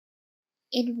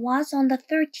It was on the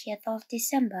 30th of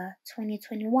December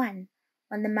 2021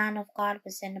 when the man of God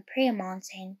was in a prayer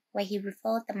mountain where he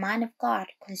revealed the mind of God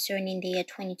concerning the year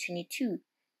 2022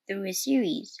 through a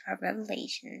series of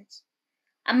revelations.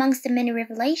 Amongst the many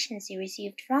revelations he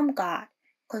received from God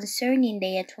concerning the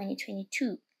year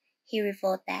 2022, he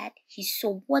revealed that he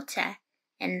saw water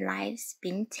and lives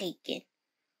being taken.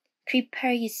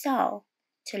 Prepare yourself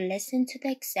to listen to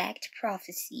the exact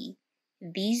prophecy.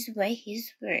 These were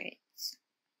his words.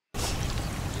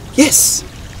 Yes,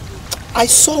 I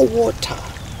saw water,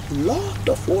 lot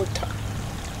of water.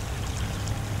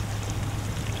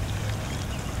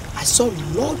 I saw a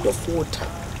lot of water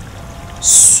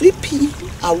sweeping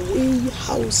away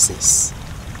houses.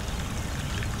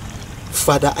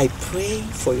 Father, I pray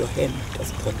for your hand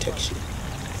of protection.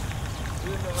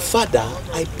 Father,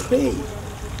 I pray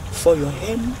for your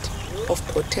hand of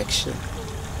protection.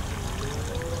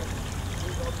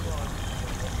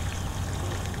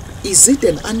 Is it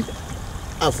an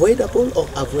unavoidable or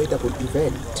avoidable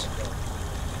event?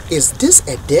 Is this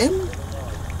a dam,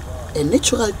 a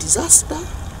natural disaster,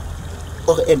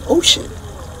 or an ocean?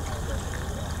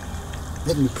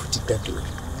 Let me put it that way.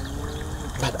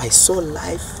 But I saw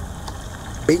life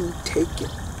being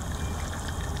taken,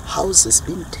 houses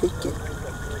being taken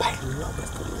by a lot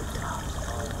of water.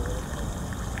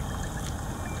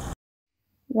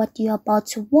 What you're about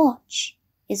to watch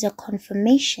is a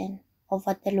confirmation of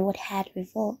what the Lord had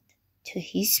revealed to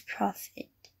his prophet.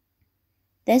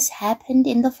 This happened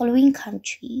in the following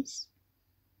countries: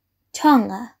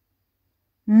 Tonga,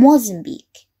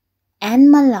 Mozambique, and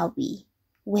Malawi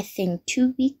within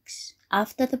 2 weeks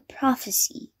after the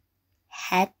prophecy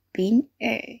had been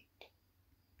heard.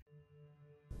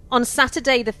 On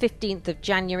Saturday the 15th of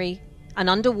January, an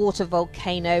underwater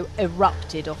volcano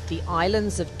erupted off the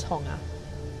islands of Tonga.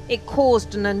 It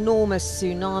caused an enormous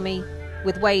tsunami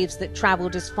with waves that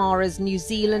travelled as far as New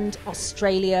Zealand,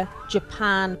 Australia,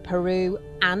 Japan, Peru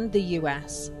and the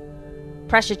US.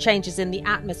 Pressure changes in the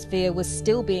atmosphere were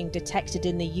still being detected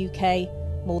in the UK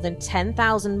more than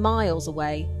 10,000 miles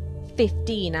away,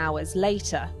 15 hours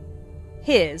later.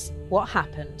 Here's what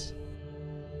happened.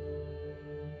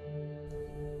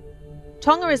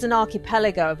 Tonga is an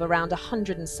archipelago of around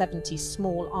 170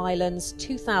 small islands,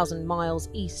 2,000 miles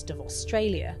east of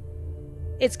Australia.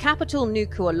 Its capital,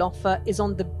 Nuku'alofa, is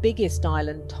on the biggest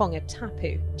island,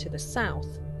 Tongatapu, to the south.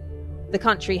 The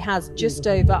country has just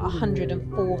over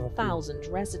 104,000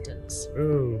 residents.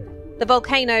 The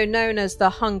volcano, known as the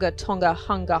Hunga Tonga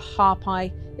Hunga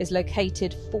Ha'apai, is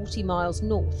located 40 miles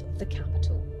north of the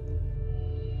capital.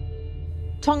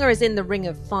 Tonga is in the Ring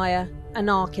of Fire, an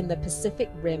arc in the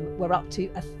Pacific Rim where up to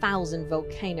 1,000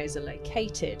 volcanoes are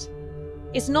located.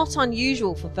 It's not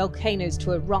unusual for volcanoes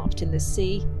to erupt in the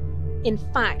sea. In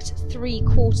fact,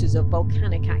 3/4 of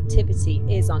volcanic activity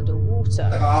is underwater.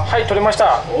 The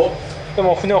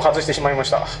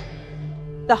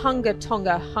Hunga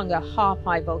Tonga Hunga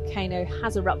Ha'apai volcano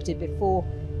has erupted before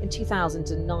in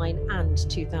 2009 and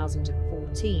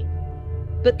 2014.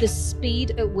 But the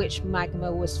speed at which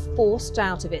magma was forced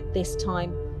out of it this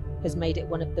time has made it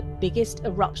one of the biggest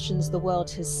eruptions the world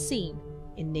has seen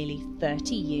in nearly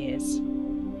 30 years.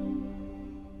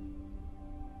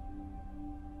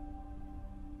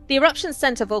 The eruption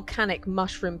sent a volcanic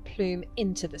mushroom plume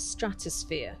into the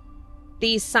stratosphere.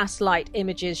 These satellite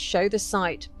images show the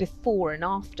site before and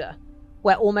after,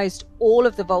 where almost all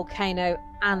of the volcano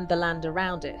and the land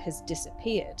around it has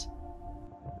disappeared.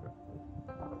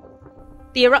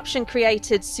 The eruption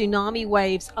created tsunami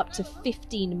waves up to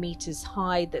 15 meters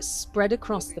high that spread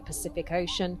across the Pacific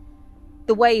Ocean.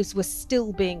 The waves were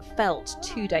still being felt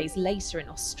 2 days later in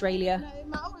Australia.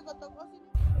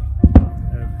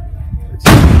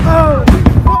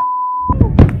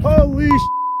 Holy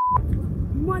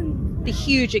The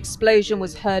huge explosion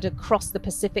was heard across the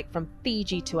Pacific from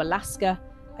Fiji to Alaska,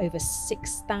 over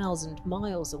 6,000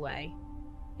 miles away.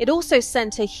 It also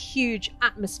sent a huge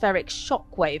atmospheric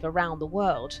shockwave around the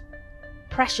world.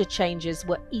 Pressure changes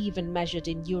were even measured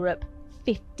in Europe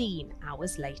 15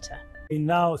 hours later.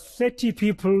 Now 30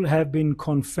 people have been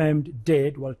confirmed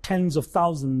dead, while tens of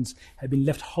thousands have been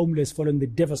left homeless following the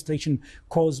devastation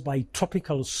caused by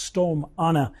Tropical Storm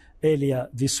Ana earlier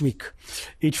this week.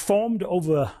 It formed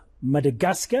over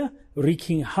Madagascar,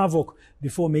 wreaking havoc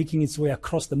before making its way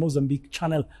across the Mozambique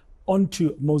Channel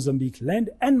onto Mozambique land,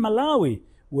 and Malawi,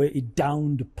 where it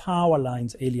downed power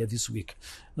lines earlier this week.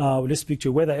 Now, let's speak to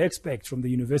a weather expert from the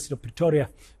University of Pretoria,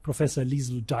 Professor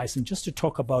Liesl Dyson, just to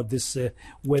talk about this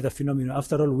weather phenomenon.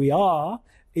 After all, we are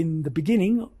in the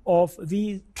beginning of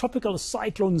the tropical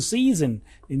cyclone season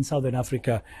in Southern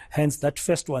Africa. Hence, that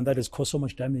first one that has caused so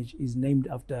much damage is named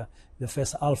after the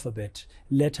first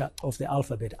letter of the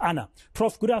alphabet, Anna.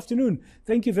 Prof, good afternoon.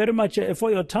 Thank you very much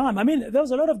for your time. I mean, there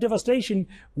was a lot of devastation.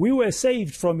 We were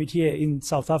saved from it here in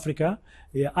South Africa,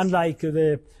 unlike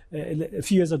a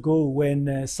few years ago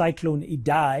when Cyclone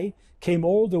Idai came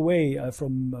all the way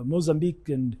from Mozambique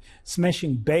and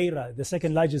smashing Beira, the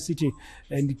second largest city,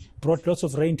 and brought lots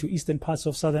of rain to eastern parts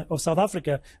of South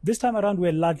Africa. This time around,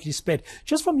 we're largely spared.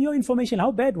 Just from your information,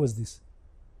 how bad was this?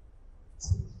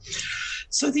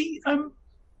 So the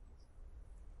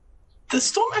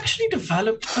storm actually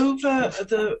developed over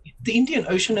the Indian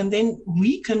Ocean and then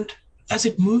weakened as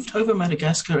it moved over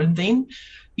Madagascar, and then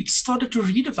it started to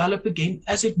redevelop again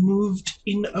as it moved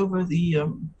in over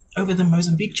the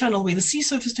Mozambique Channel, where the sea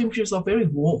surface temperatures are very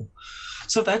warm.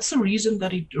 So that's the reason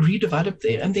that it redeveloped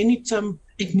there. And then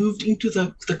it moved into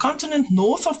the continent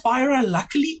north of Beira,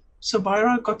 luckily. So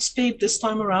Beira got spared this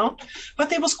time around. But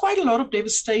there was quite a lot of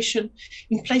devastation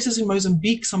in places in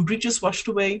Mozambique. Some bridges washed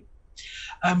away.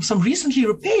 Some recently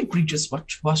repaired bridges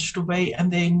washed away,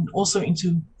 and then also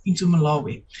into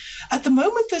Malawi. At the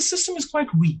moment, the system is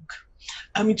quite weak.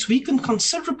 It's weakened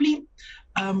considerably.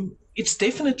 It's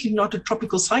definitely not a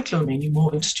tropical cyclone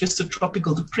anymore. It's just a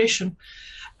tropical depression.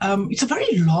 It's a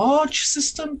very large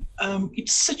system.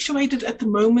 It's situated at the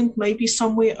moment maybe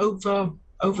somewhere over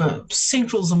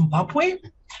central Zimbabwe.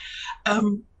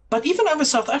 But even over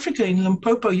South Africa in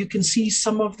Limpopo, you can see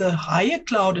some of the higher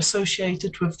cloud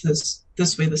associated with this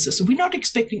weather system. We're not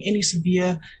expecting any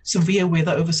severe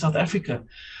weather over South Africa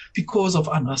because of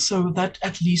Anna, so that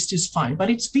at least is fine. But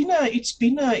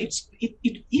even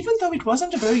though it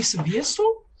wasn't a very severe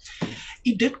storm,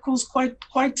 it did cause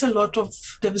quite a lot of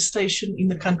devastation in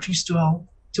the countries to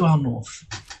our north.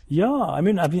 Yeah, I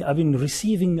mean, I've been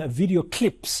receiving video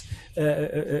clips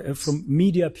from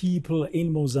media people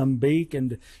in Mozambique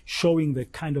and showing the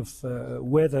kind of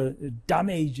weather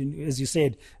damage and, as you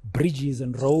said, bridges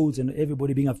and roads and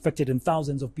everybody being affected and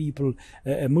thousands of people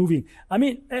moving. I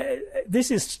mean, this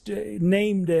is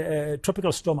named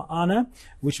Tropical Storm Anna,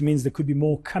 which means there could be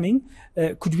more coming.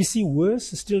 Could we see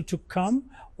worse still to come,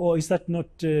 or is that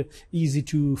not easy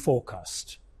to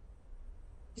forecast?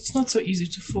 It's not so easy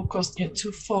to forecast yet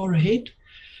too far ahead.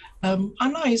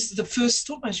 Anna is the first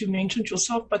storm, as you mentioned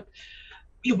yourself, but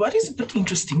what is a bit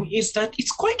interesting is that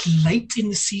it's quite late in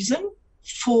the season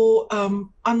for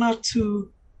Anna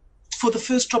for the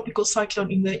first tropical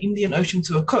cyclone in the Indian Ocean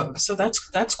to occur. So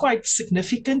that's quite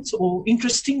significant or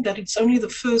interesting that it's only the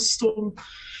first storm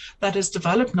that has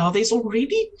developed now. There's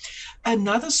already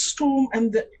another storm,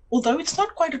 and although it's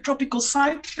not quite a tropical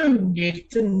cyclone yet,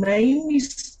 the name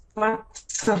is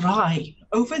Sarai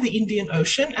over the Indian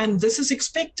Ocean, and this is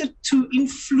expected to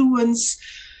influence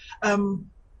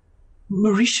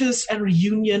Mauritius and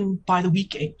Reunion by the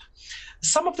weekend.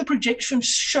 Some of the projections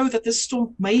show that this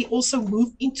storm may also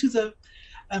move into the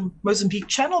Mozambique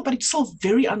Channel, but it's still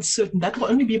very uncertain. That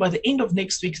will only be by the end of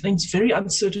next week. Then it's very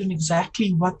uncertain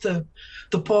exactly what the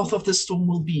path of the storm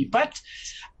will be. But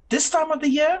this time of the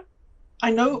year,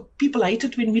 I know people hate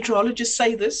it when meteorologists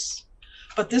say this,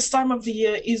 but this time of the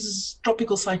year is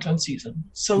tropical cyclone season.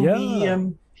 So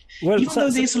even though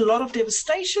there's a lot of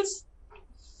devastation.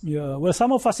 Yeah, well,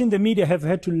 some of us in the media have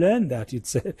had to learn that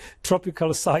it's a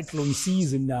tropical cyclone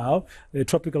season now, a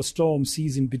tropical storm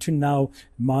season between now,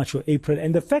 March or April.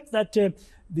 And the fact that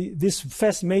this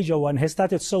first major one has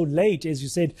started so late, as you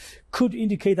said, could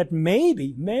indicate that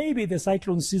maybe the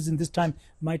cyclone season this time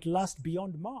might last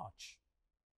beyond March.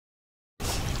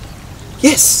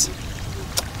 Yes.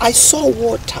 I saw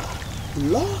water,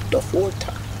 lot of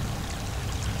water.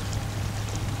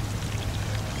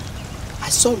 I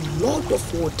saw a lot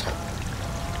of water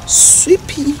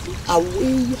sweeping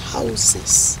away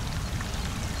houses.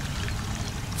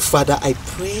 Father, I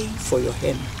pray for your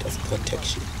hand of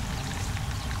protection.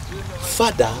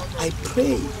 Father, I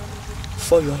pray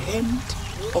for your hand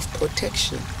of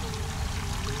protection.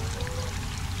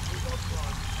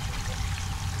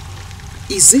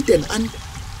 Is it an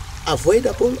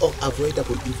unavoidable or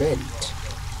avoidable event?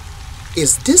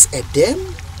 Is this a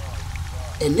dam,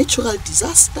 a natural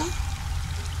disaster,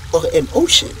 or an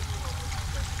ocean?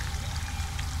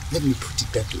 Let me put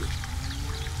it that way.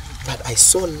 But I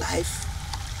saw life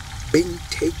being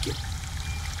taken,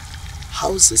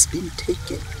 houses being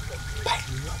taken by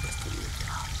a lot of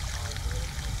water.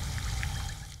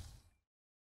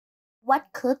 What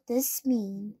could this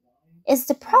mean? Is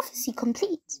the prophecy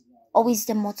complete, or is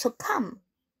there more to come?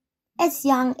 As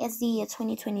young as the year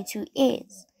 2022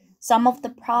 is, some of the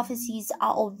prophecies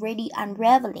are already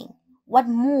unraveling. What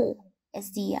more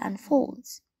as the year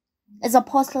unfolds? As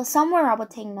Apostle Samuel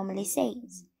Raboteng normally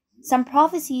says, some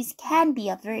prophecies can be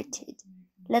averted.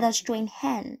 Let us join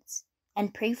hands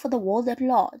and pray for the world at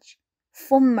large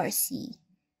for mercy.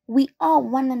 We are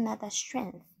one another's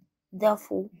strength.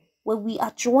 Therefore, when we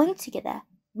are joined together,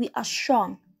 we are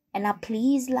strong and our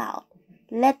plea is loud.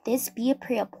 Let this be a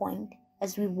prayer point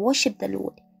as we worship the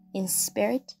Lord in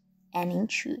spirit and in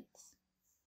truth.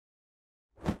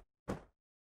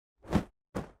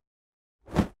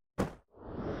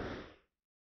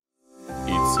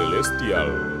 It's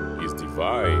celestial, it's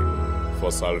divine.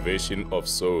 For salvation of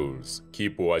souls,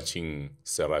 keep watching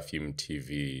Seraphim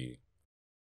TV.